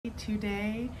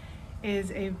Today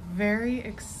is a very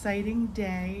exciting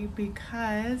day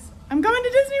because I'm going to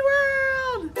Disney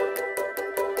World!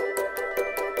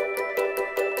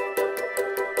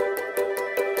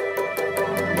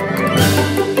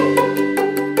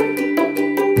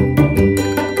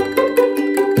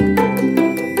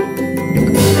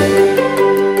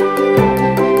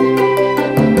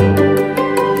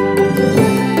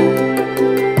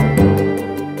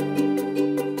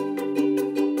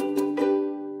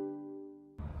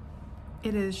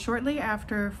 It is shortly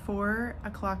after 4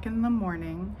 o'clock in the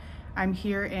morning. I'm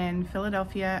here in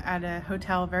Philadelphia at a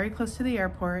hotel very close to the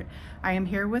airport. I am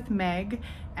here with Meg,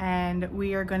 and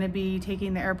we are going to be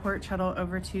taking the airport shuttle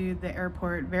over to the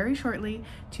airport very shortly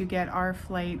to get our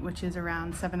flight, which is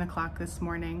around 7 o'clock this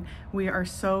morning. We are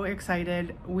so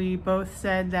excited. We both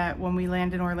said that when we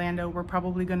land in Orlando, we're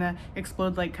probably going to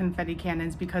explode like confetti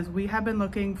cannons because we have been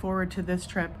looking forward to this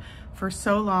trip for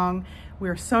so long. We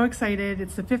are so excited.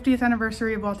 It's the 50th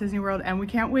anniversary of Walt Disney World and we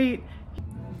can't wait.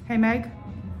 Hey Meg.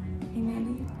 Hey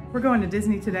Mandy. We're going to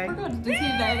Disney today. We're going to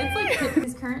Disney today.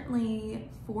 It's currently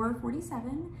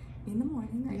 4:47 in the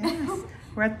morning right now.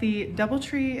 We're at the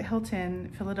DoubleTree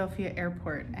Hilton Philadelphia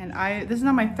Airport, and this is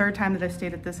not my third time that I've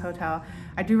stayed at this hotel.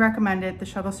 I do recommend it. The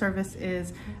shuttle service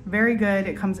is very good.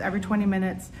 It comes every 20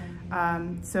 minutes,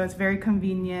 so it's very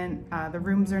convenient. The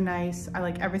rooms are nice. I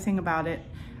like everything about it.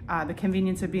 The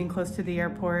convenience of being close to the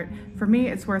airport. For me,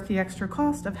 it's worth the extra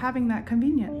cost of having that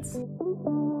convenience.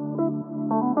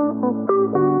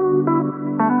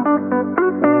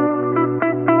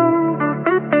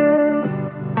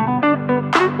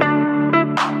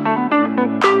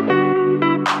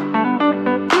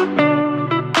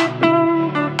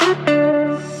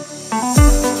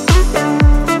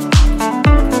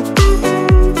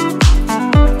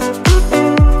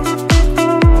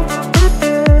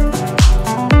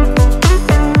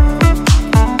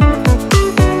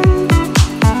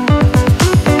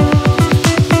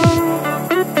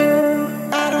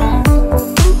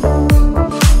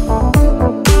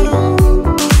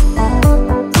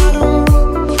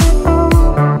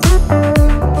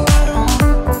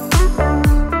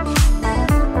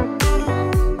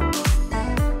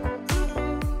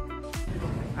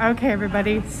 Okay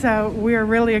everybody, so we're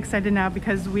really excited now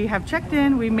because we have checked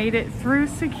in, we made it through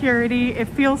security. It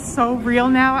feels so real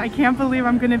now. I can't believe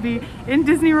I'm gonna be in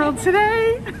Disney World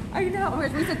today. I know,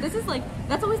 we said this is like,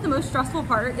 that's always the most stressful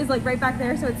part is like right back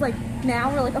there. So it's like,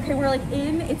 now we're like, okay, we're like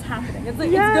in, it's happening. It's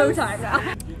like, yes. It's go time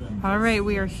now. All right,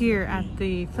 we are here at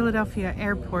the Philadelphia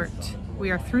airport.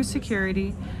 We are through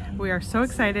security. We are so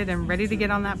excited and ready to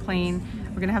get on that plane.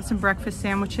 We're gonna have some breakfast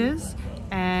sandwiches.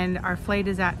 And our flight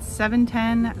is at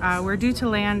 7:10. We're due to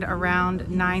land around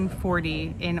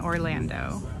 9:40 in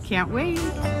Orlando. Can't wait.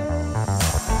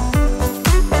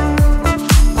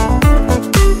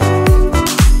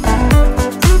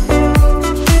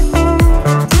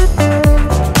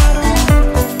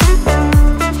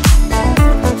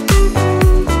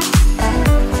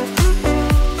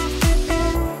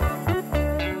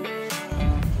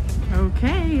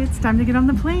 Okay, it's time to get on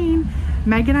the plane.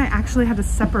 Meg and I actually had to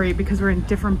separate because we're in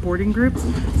different boarding groups.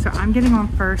 So I'm getting on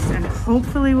first and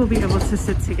hopefully we'll be able to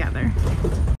sit together.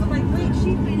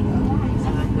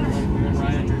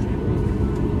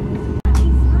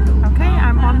 Okay,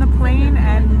 I'm on the plane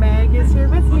and Meg is here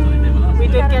with me. We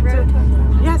did get to,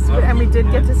 yes, and we did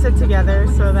get to sit together,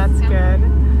 so that's good.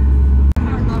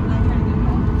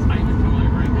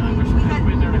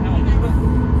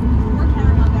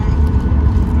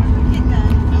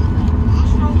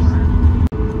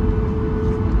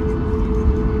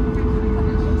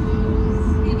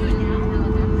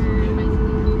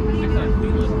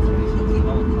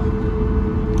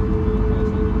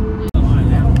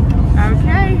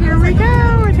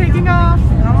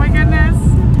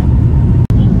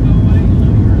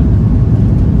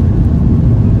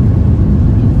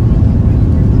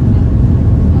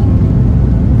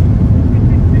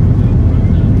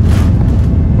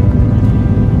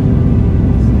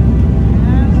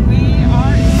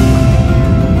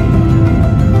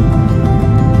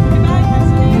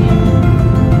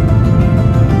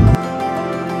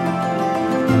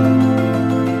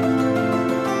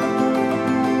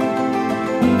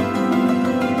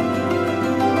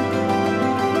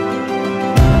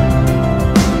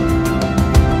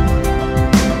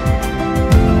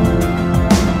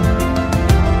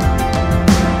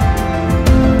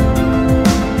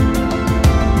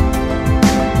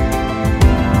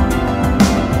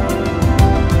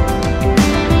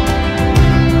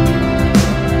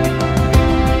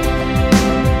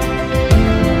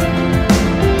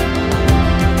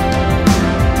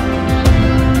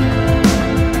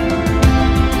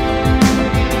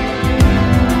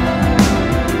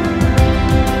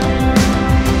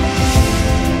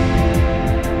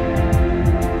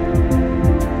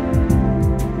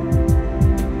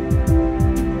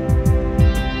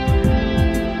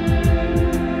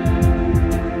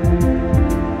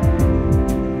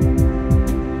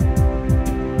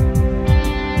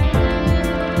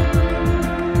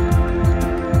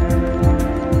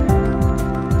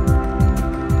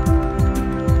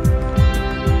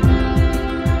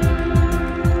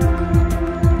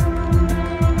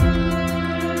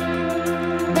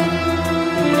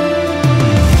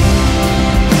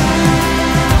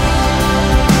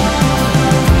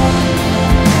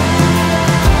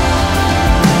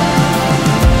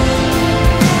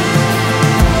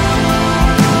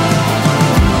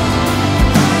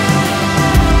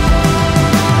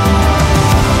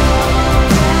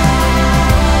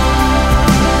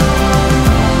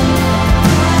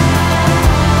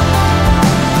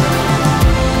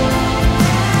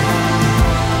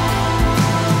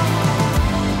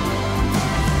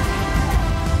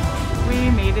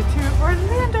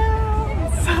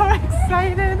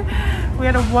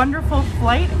 wonderful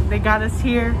flight. They got us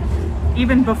here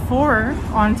even before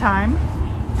on time.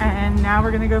 And now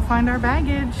we're gonna go find our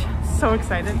baggage. So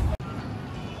excited.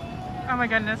 Oh my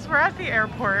goodness, we're at the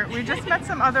airport. We just met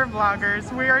some other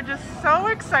vloggers. We are just so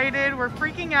excited. We're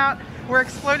freaking out. We're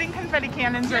exploding confetti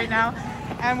cannons right now.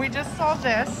 And we just saw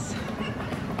this.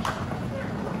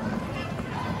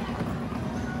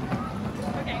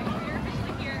 Okay, we're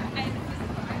officially here.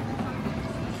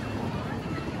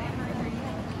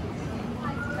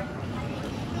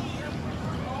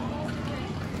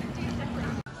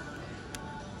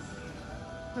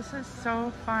 This is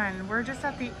so fun. We're just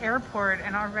at the airport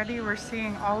and already we're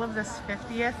seeing all of this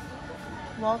 50th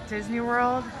Walt Disney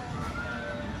World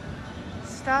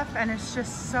stuff, and it's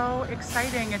just so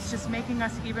exciting. It's just making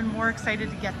us even more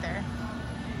excited to get there.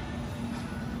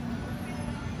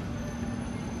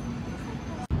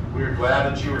 We are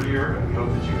glad that you are here, and we hope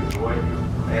that you enjoy your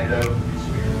Orlando experience.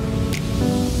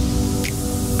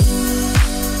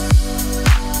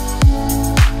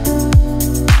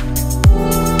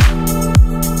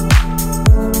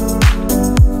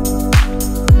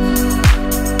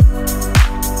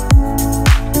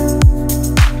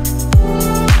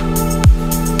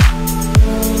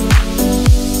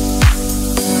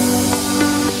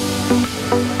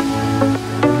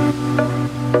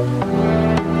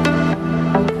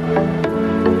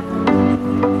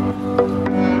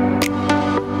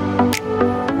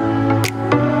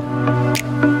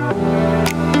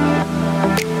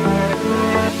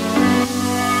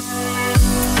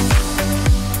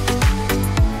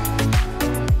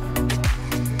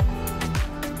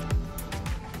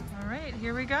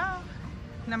 Here we go,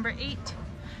 number 8.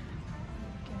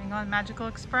 Getting on Magical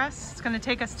Express. It's going to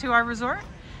take us to our resort.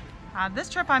 This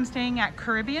trip I'm staying at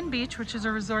Caribbean Beach, which is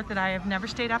a resort that I have never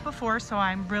stayed at before, so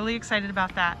I'm really excited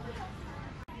about that.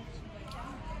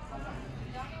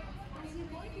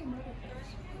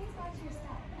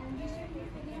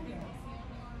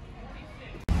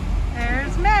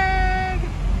 There's Meg!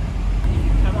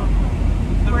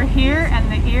 We're here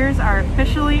and the ears are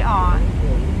officially on.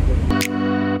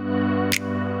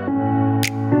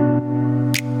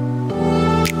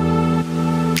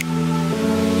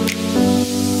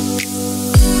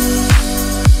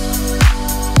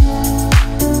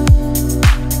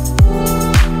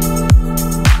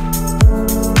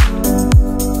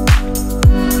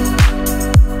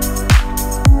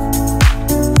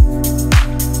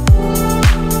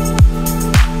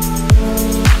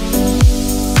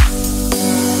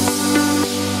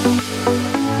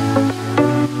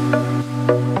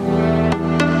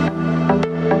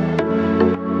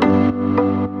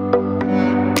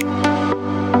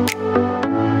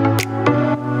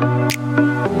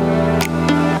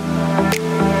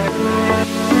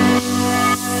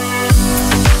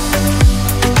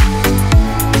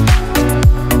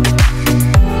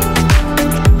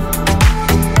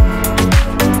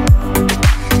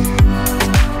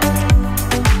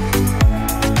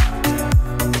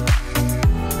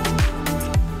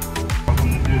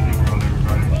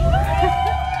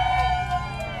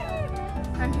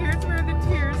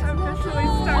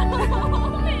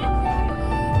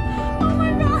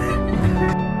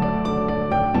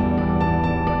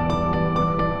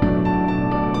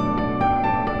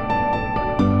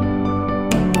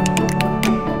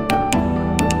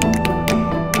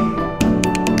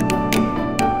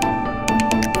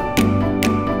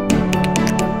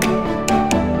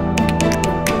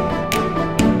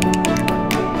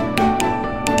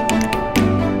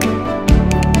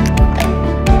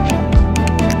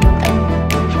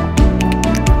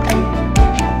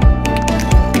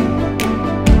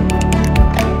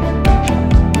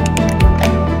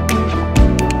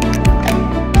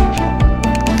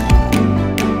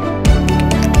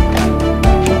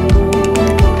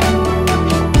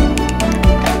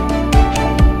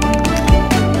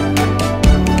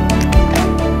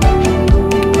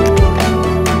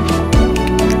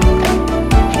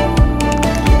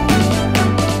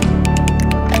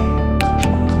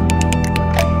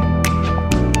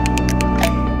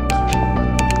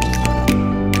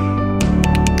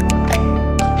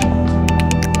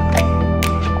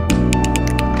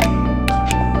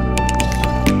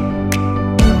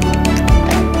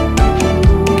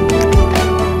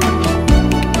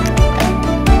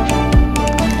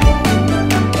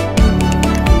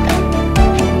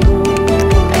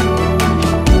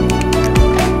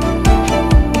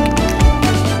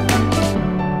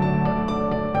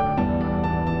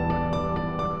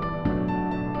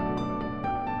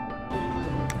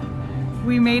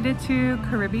 We made it to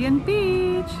Caribbean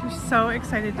Beach. We're so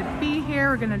excited to be here.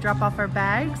 We're gonna drop off our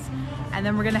bags and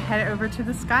then we're gonna head over to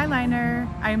the Skyliner.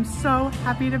 I am so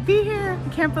happy to be here. I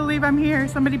can't believe I'm here.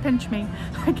 Somebody pinch me.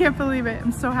 I can't believe it.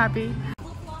 I'm so happy.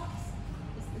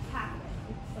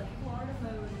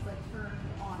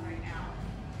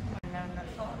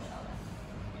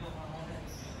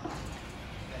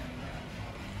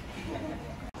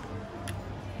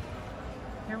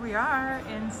 Here we are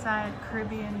inside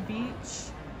Caribbean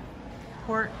Beach,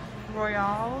 Port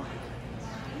Royal.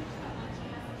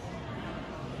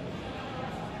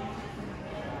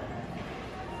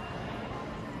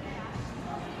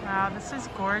 Wow, this is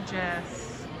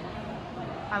gorgeous.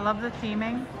 I love the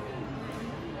theming.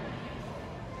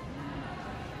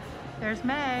 There's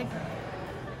Meg.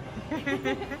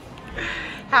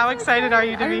 How excited are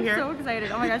you to be here? I'm so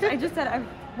excited. Oh my gosh, I just said I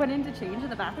went in to change in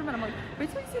the bathroom and I'm like,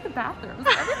 wait till you see the bathroom.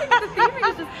 Like, everything with the theming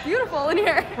is just beautiful in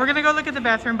here. We're gonna go look at the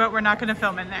bathroom, but we're not gonna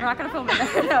film in there. We're not gonna film in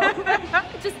there, no.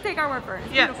 Just take our word for it.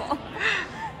 It's beautiful.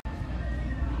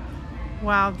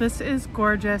 Wow, this is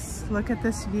gorgeous. Look at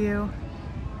this view.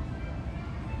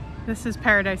 This is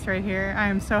paradise right here. I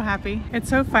am so happy. It's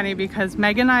so funny because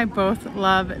Meg and I both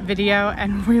love video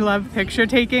and we love picture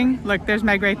taking. Look, there's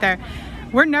Meg right there.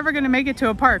 We're never gonna make it to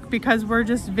a park because we're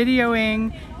just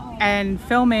videoing and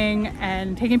filming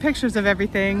and taking pictures of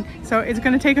everything. So it's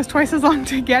gonna take us twice as long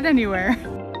to get anywhere.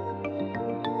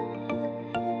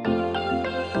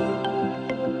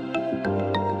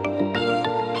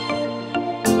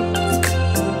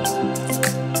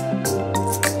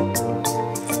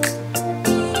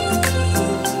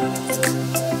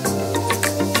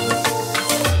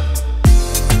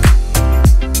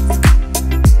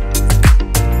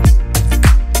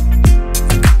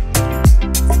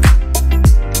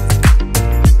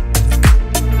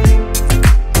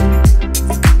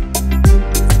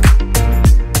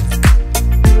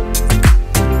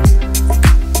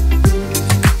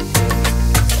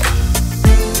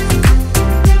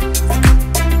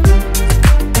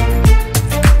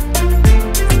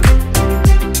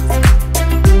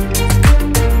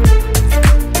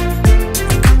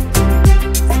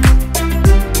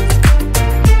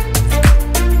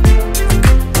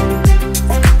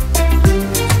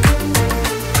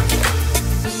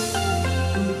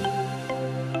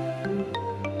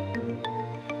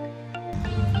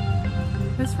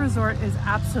 This resort is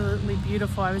absolutely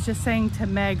beautiful. I was just saying to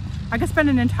Meg, I could spend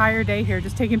an entire day here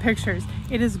just taking pictures.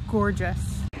 It is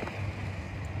gorgeous.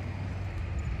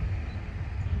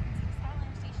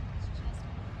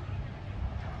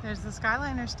 There's the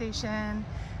Skyliner station.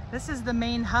 This is the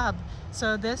main hub.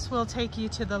 So this will take you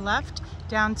to the left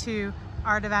down to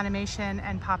Art of Animation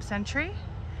and Pop Century.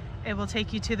 It will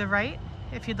take you to the right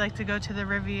if you'd like to go to the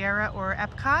Riviera or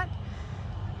Epcot.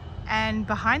 And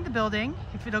behind the building,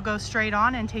 if it'll go straight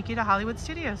on and take you to Hollywood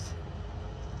Studios.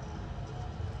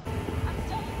 I'm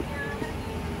still here. I'm going to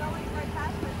be going right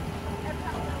past it. Every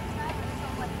time I go inside, so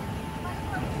I'm like, my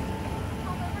God,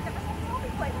 I'll never get myself a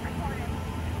selfie plate recording.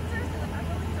 Seriously, like, our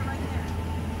buildings are right there.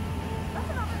 That's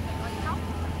another thing. Like, how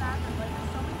cool is that? Like,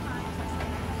 so many times.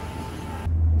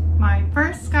 My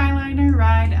first Skyliner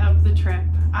ride of the trip.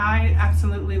 I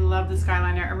absolutely love the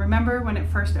Skyliner. I remember when it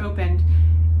first opened,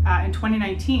 in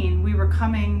 2019, we were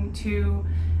coming to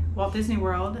Walt Disney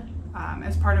World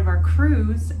as part of our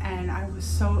cruise, and I was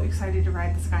so excited to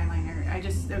ride the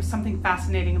Skyliner. There was something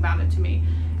fascinating about it to me,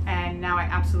 and now I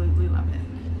absolutely love it.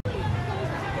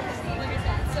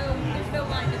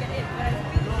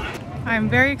 I'm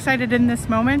very excited in this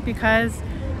moment because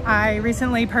I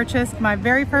recently purchased my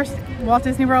very first Walt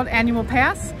Disney World annual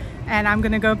pass, and I'm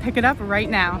gonna go pick it up right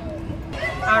now.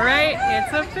 All right,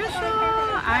 it's official.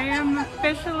 I am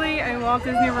officially a Walt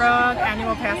Disney World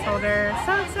annual pass holder.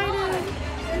 So excited.